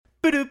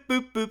Boop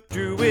boop boop.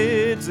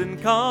 Druids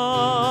and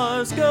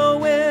cars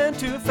go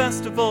into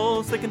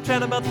festivals. They can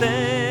chat about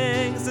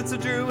things. It's a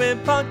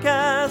Druid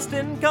podcast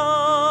in cars.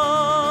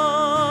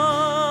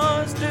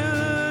 Do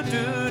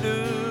do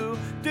do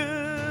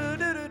do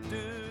do do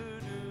do.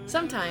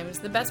 Sometimes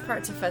the best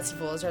parts of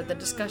festivals are the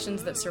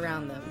discussions that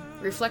surround them,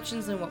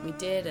 reflections on what we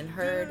did and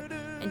heard,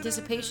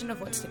 anticipation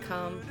of what's to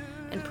come,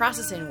 and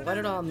processing what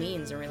it all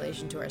means in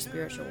relation to our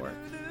spiritual work.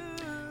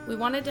 We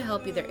wanted to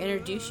help either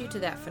introduce you to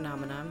that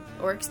phenomenon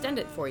or extend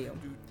it for you.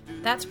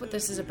 That's what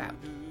this is about.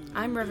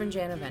 I'm Reverend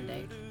Jana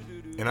Vende.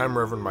 And I'm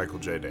Reverend Michael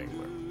J.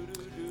 Dangler.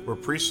 We're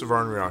priests of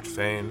Arnriach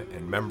Fane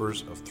and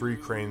members of Three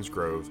Cranes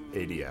Grove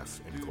ADF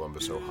in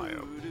Columbus,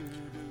 Ohio.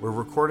 We're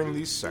recording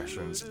these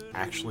sessions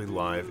actually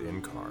live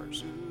in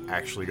cars,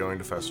 actually going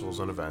to festivals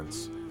and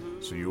events,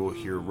 so you will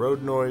hear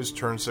road noise,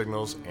 turn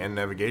signals, and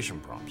navigation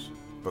prompts.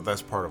 But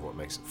that's part of what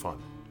makes it fun.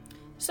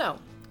 So,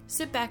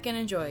 sit back and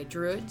enjoy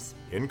Druids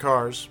In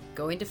cars.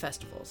 going to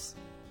festivals.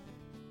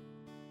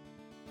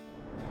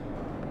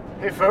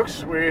 Hey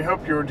folks, we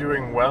hope you're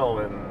doing well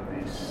in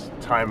this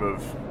time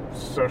of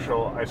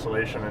social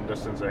isolation and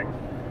distancing.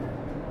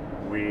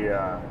 We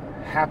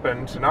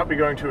happen to not be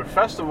going to a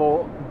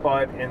festival,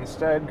 but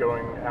instead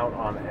going out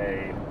on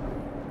a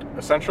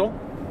essential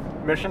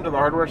mission to the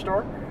hardware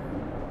store.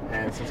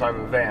 And since I have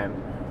a van,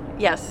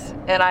 Yes,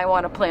 and I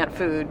want to plant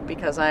food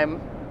because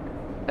I'm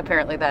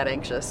apparently that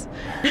anxious.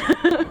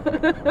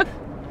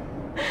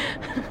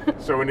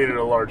 so we needed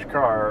a large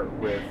car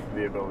with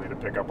the ability to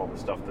pick up all the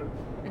stuff that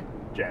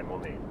Jan will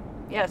need.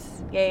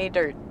 Yes, yay,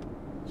 dirt.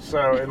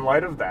 So in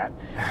light of that,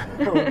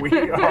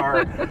 we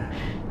are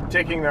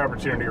taking the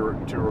opportunity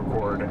to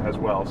record as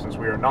well, since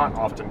we are not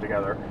often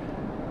together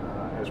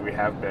as we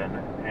have been.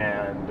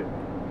 And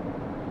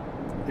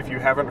if you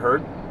haven't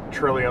heard,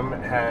 Trillium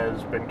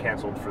has been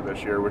canceled for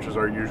this year, which is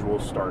our usual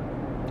start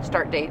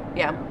date,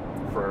 yeah.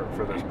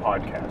 for this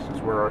podcast.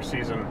 It's where our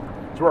season,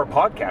 it's where our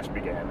podcast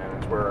began, and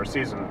it's where our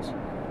seasons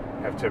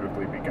have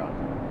typically begun.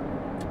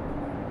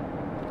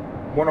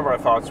 One of our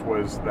thoughts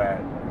was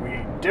that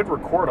we did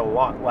record a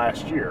lot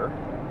last year,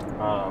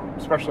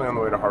 especially on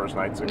the way to Harvest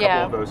Nights. A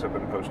couple of those have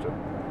been posted.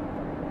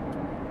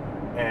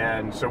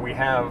 And so we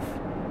have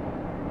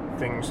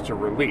things to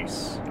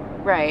release.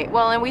 Right,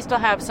 well, and we still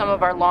have some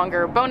of our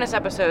longer bonus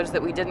episodes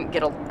that we didn't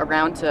get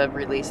around to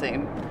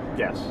releasing.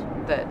 Yes.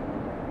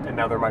 And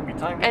now there might be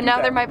time to do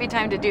that. There might be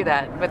time to do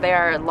that, but they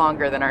are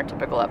longer than our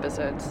typical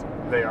episodes.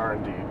 They are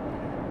indeed.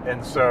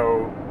 And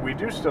so we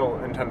do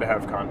still intend to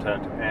have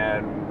content,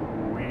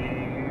 and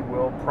we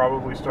will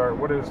probably start,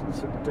 what is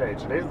this today?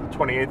 Today's the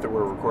 28th that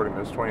we're recording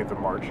this, 20th of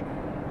March.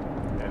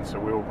 And so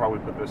we will probably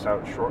put this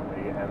out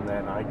shortly, and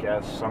then I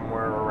guess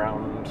somewhere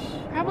around...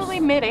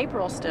 Probably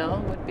mid-April still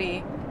would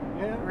be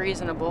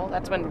reasonable.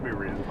 That's when... Would be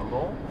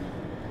reasonable.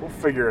 We'll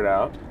figure it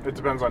out. It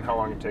depends on how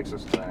long it takes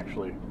us to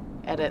actually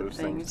edit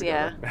things,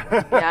 yeah.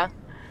 Yeah.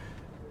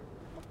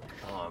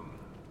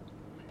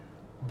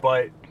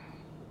 But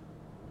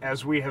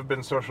as we have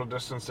been social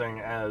distancing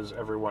as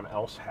everyone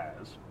else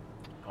has,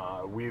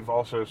 we've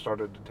also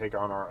started to take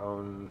on our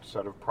own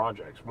set of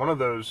projects. One of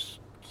those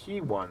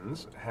key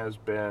ones has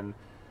been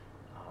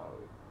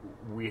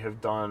we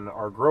have done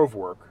our Grove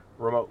work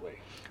remotely.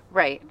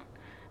 Right.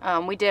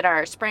 We did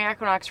our Spring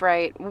Equinox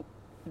Rite.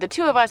 The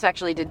two of us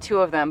actually did two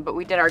of them, but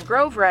we did our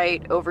Grove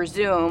Rite over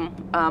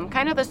Zoom,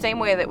 kind of the same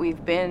way that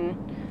we've been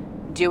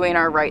doing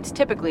our rites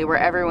typically, where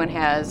everyone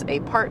has a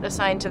part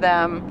assigned to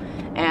them,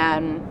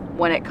 and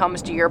when it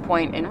comes to your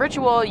point in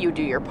ritual, you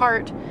do your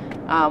part.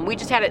 We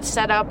just had it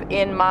set up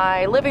in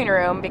my living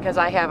room because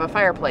I have a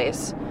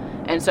fireplace.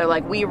 And so,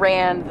 we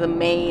ran the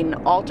main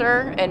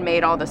altar and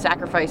made all the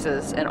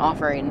sacrifices and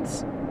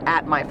offerings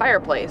at my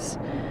fireplace.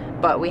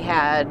 But we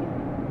had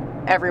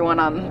everyone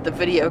on the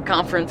video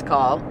conference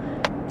call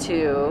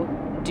to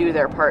do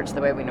their parts the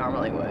way we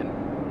normally would.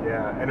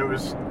 Yeah, and it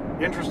was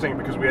interesting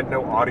because we had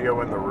no audio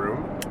in the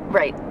room.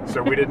 Right.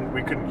 So we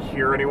couldn't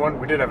hear anyone.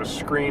 We did have a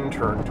screen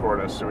turned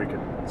toward us so we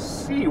could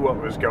see what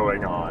was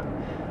going on.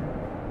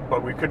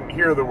 But we couldn't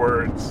hear the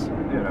words,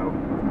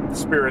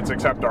 spirits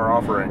accept our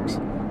offerings.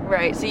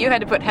 Right, so you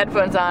had to put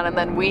headphones on, and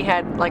then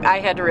I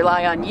had to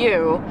rely on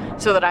you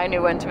so that I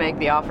knew when to make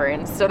the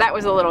offerings. So that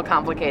was a little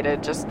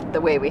complicated, just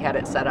the way we had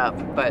it set up,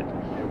 but...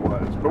 It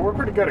was, but we're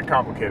pretty good at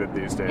complicated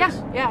these days.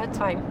 Yeah, it's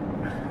fine.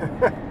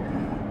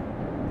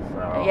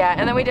 So. Yeah,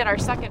 and then we did our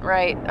second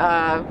rite,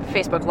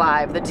 Facebook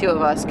Live, the two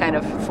of us, kind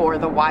of for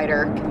the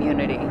wider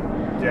community.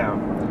 Yeah,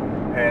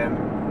 and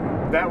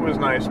that was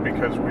nice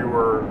because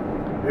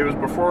it was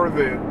before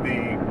the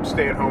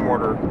stay-at-home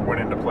order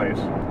went into place.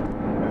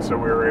 And so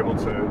we were able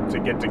to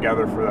get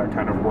together for that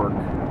kind of work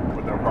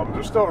with no problems.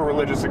 There's still a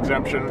religious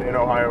exemption in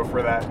Ohio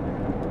for that,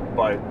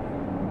 but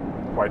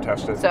why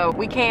test it? So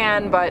we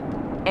can, but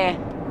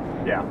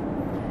Yeah.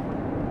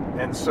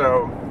 And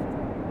so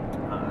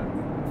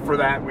for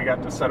that, we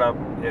got to set up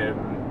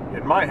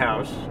in my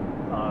house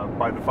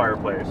by the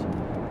fireplace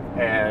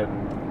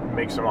and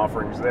make some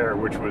offerings there,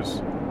 which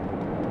was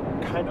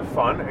kind of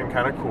fun and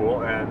kind of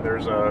cool. And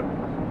there's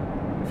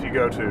if you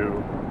go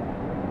to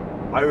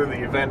either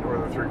the event or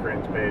the Three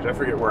Cranes page. I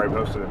forget where I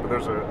posted it, but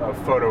there's a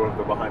photo of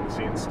the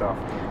behind-the-scenes stuff.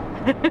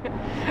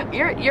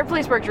 Your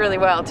place worked really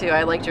well, too.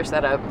 I liked your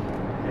setup.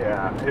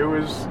 Yeah, it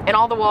was... And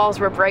all the walls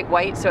were bright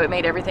white, so it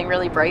made everything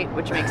really bright,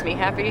 which makes me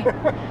happy.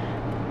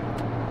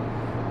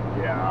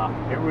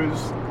 Yeah, it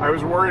was... I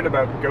was worried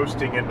about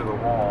ghosting into the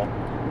wall,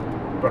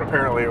 but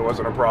apparently it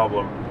wasn't a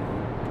problem.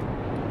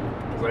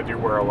 Because I do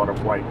wear a lot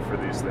of white for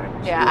these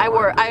things. Yeah,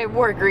 I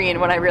wore green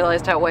when I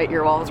realized how white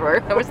your walls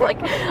were. I was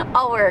like,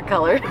 I'll wear a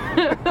color.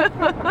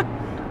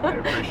 I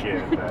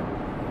appreciated that.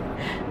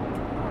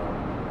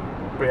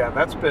 But yeah,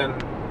 that's been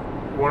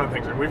one of the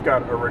things. And we've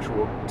got a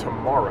ritual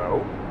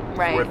tomorrow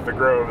with the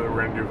Grove that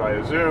we're going to do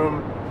via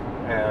Zoom.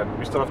 And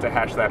we still have to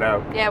hash that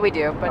out. Yeah, we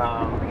do, but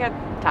we got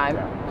time.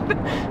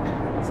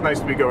 Yeah. It's nice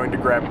to be going to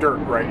grab dirt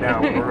right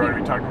now when we're going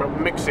to be talking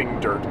about mixing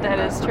dirt. That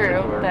is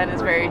true. That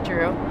is very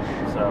true.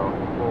 So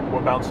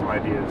we'll bounce some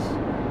ideas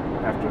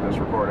after this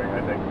recording,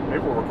 I think.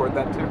 Maybe we'll record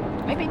that too.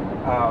 Maybe.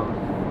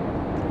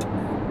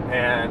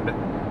 And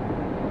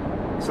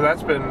so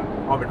that's been,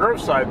 on the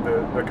Grove side,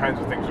 the kinds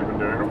of things we've been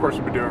doing. Of course,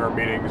 we've been doing our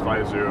meetings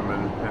via Zoom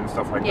and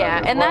stuff like that.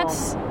 Yeah, and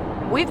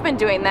we've been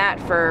doing that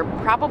for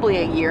probably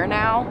a year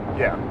now.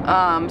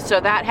 Yeah.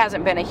 So that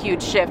hasn't been a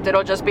huge shift.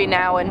 It'll just be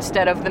now,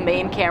 instead of the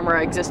main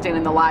camera existing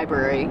in the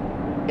library,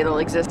 it'll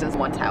exist in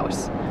someone's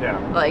house. Yeah.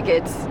 Like,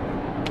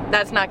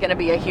 that's not going to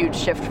be a huge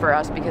shift for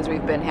us because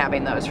we've been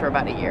having those for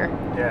about a year.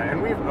 Yeah,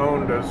 and we've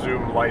owned a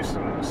Zoom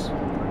license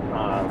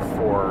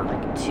for...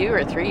 like 2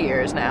 or 3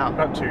 years now.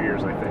 About 2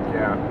 years, I think,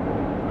 yeah.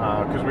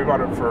 Because we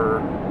bought it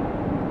for...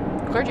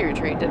 Clergy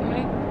retreat, didn't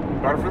we?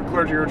 Bought it for the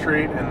clergy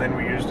retreat, and then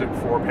we used it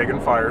for Pagan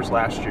Fires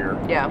last year.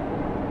 Yeah.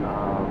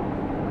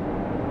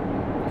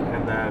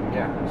 And then,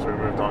 so we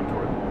moved on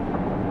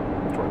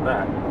toward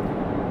that.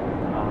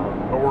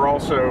 But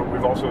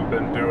we've also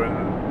been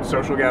doing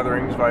social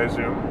gatherings via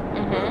Zoom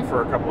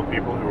for a couple of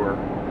people who are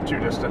too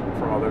distant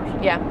from others.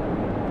 Yeah.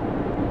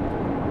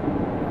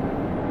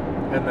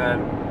 And then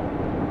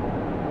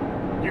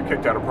you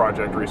kicked out a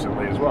project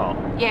recently as well.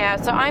 Yeah,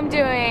 so I'm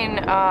doing,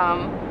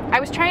 I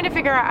was trying to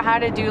figure out how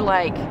to do,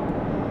 like,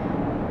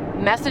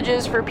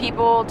 messages for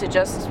people to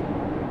just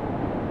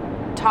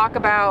talk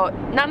about,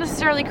 not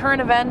necessarily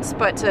current events,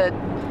 but to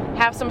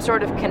have some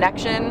sort of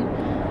connection.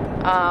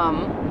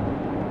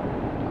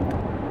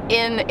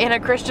 In a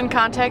Christian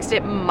context,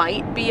 it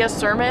might be a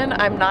sermon.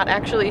 I'm not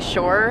actually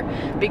sure,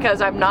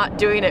 because I'm not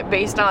doing it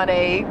based on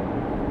a,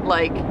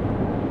 like,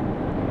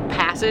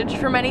 passage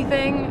from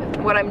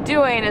anything. What I'm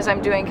doing is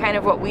I'm doing kind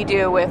of what we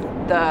do with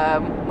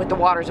the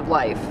Waters of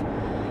Life,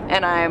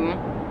 and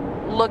I'm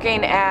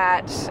looking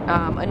at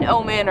an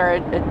omen or a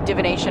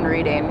divination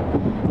reading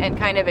and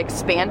kind of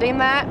expanding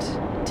that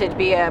to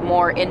be a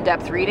more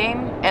in-depth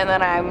reading, and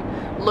then I'm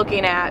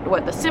looking at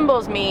what the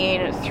symbols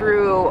mean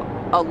through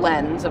a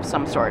lens of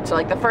some sort. So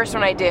like the first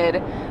one I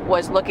did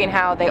was looking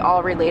how they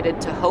all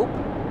related to hope,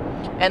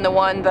 and the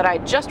one that I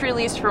just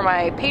released for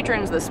my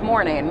patrons this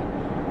morning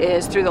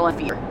is through the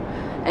lens of fear.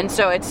 And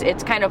so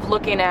it's kind of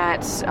looking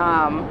at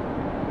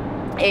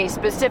a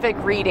specific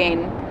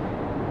reading,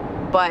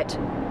 but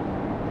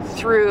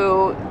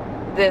through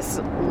this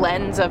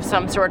lens of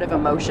some sort of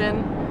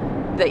emotion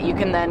that you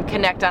can then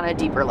connect on a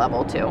deeper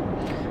level to.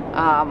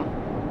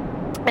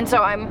 And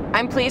so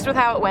I'm pleased with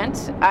how it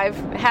went. I've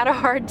had a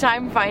hard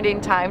time finding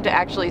time to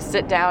actually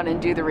sit down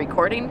and do the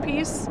recording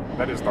piece.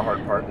 That is the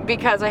hard part.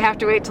 Because I have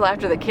to wait till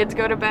after the kids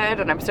go to bed,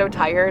 and I'm so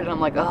tired, and I'm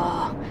like,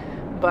 oh.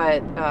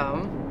 But,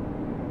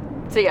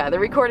 so yeah, the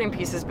recording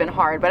piece has been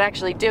hard, but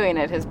actually doing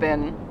it has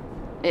been,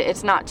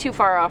 it's not too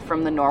far off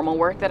from the normal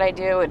work that I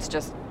do. It's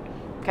just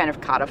kind of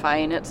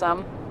codifying it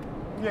some.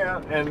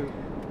 Yeah, and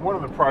one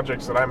of the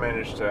projects that I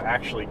managed to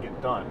actually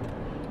get done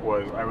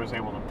was I was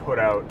able to put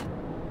out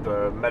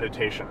the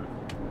meditation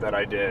that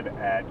I did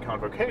at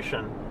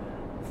Convocation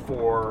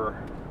for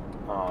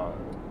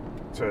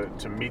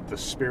to meet the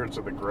spirits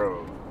of the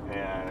Grove,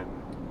 and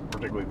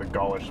particularly the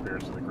Gaulish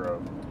spirits of the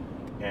Grove.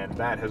 And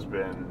that has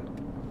been,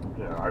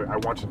 I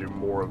want to do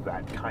more of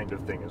that kind of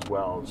thing as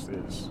well,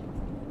 is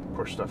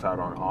push stuff out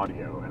on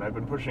audio. And I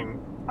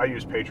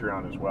use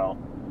Patreon as well,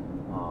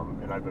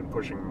 and I've been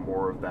pushing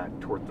more of that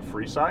toward the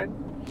free side.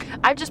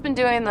 I've just been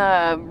doing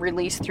the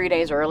release 3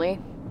 days early.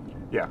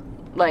 Yeah.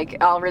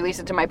 Like, I'll release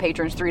it to my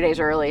patrons 3 days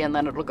early, and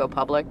then it'll go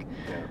public.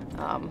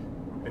 Yeah.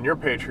 And your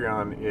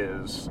Patreon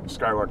is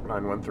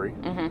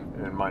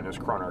Skylark913, and mine is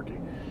Chronarchy.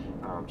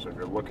 So if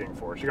you're looking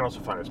for it, you can also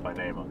find us by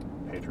name on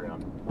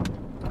Patreon.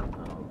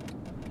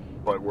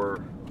 But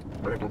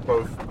I think we're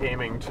both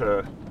aiming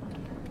to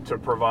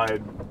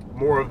provide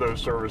more of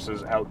those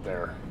services out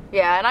there.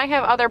 Yeah, and I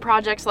have other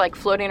projects like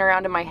floating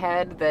around in my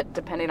head that,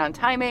 depending on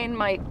timing,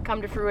 might come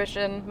to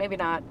fruition. Maybe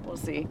not. We'll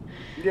see.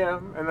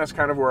 Yeah, and that's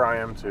kind of where I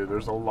am too.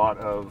 There's a lot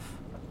of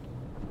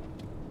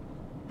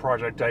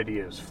project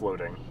ideas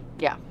floating.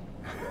 Yeah.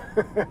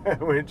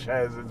 Which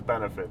has its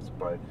benefits,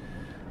 but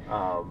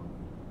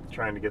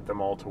trying to get them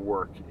all to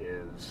work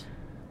is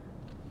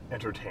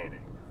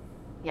entertaining.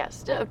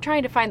 Yes,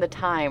 trying to find the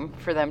time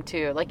for them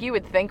too. Like, you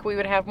would think we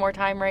would have more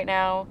time right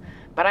now,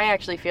 but I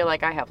actually feel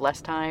like I have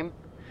less time.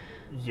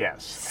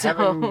 Yes. So-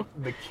 Having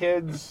the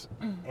kids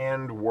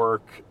and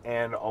work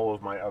and all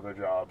of my other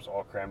jobs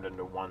all crammed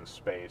into one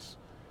space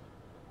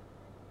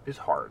is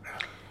hard.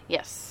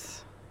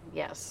 Yes.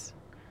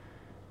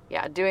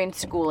 Yeah, doing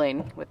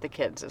schooling with the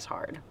kids is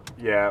hard.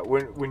 Yeah,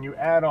 when you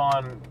add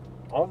on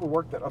all the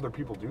work that other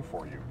people do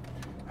for you,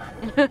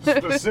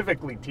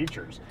 specifically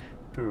teachers,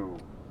 who,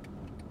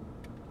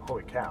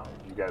 holy cow,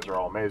 you guys are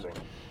all amazing.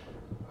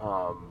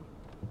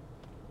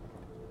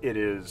 It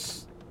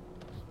is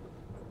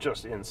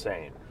just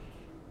insane,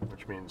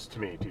 which means to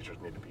me teachers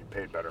need to be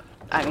paid better.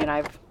 I mean,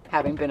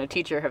 having been a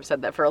teacher, have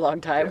said that for a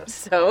long time. Yes.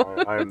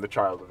 So I am the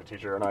child of a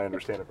teacher, and I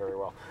understand it very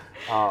well.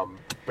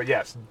 But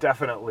yes,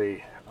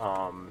 definitely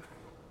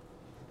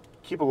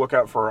keep a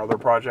lookout for our other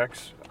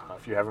projects.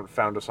 If you haven't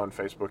found us on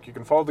Facebook, you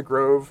can follow The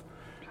Grove.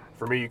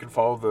 For me, you can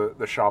follow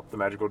the shop, The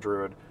Magical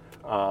Druid,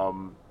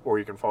 or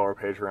you can follow our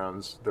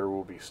Patreons. There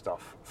will be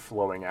stuff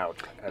flowing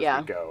out as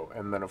we go.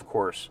 And then, of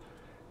course,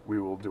 we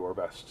will do our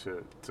best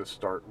to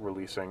start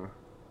releasing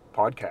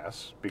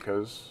podcasts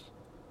because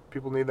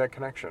people need that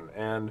connection.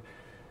 And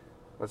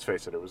let's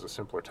face it, it was a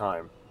simpler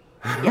time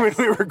when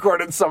we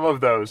recorded some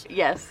of those.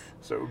 yes.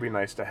 So it would be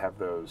nice to have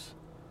those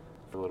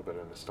for a little bit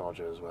of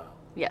nostalgia as well.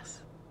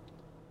 Yes.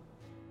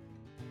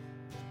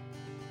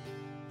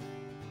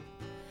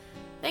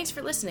 Thanks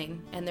for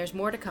listening, and there's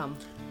more to come.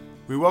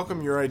 We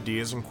welcome your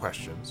ideas and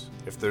questions.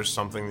 If there's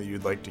something that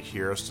you'd like to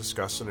hear us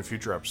discuss in a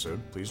future episode,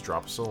 please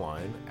drop us a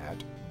line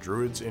at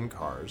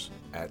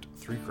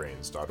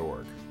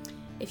druidsincars@threecranes.org.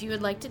 If you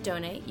would like to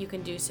donate, you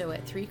can do so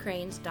at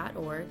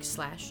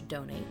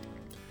threecranes.org/donate.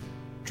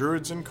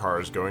 Druids in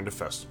Cars Going to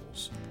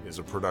Festivals is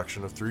a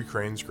production of Three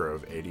Cranes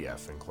Grove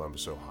ADF in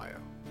Columbus, Ohio.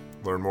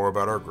 Learn more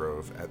about our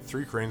grove at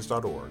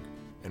threecranes.org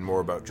and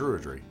more about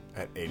Druidry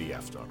at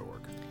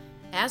adf.org.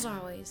 As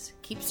always,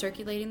 keep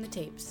circulating the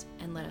tapes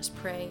and let us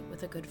pray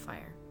with a good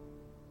fire.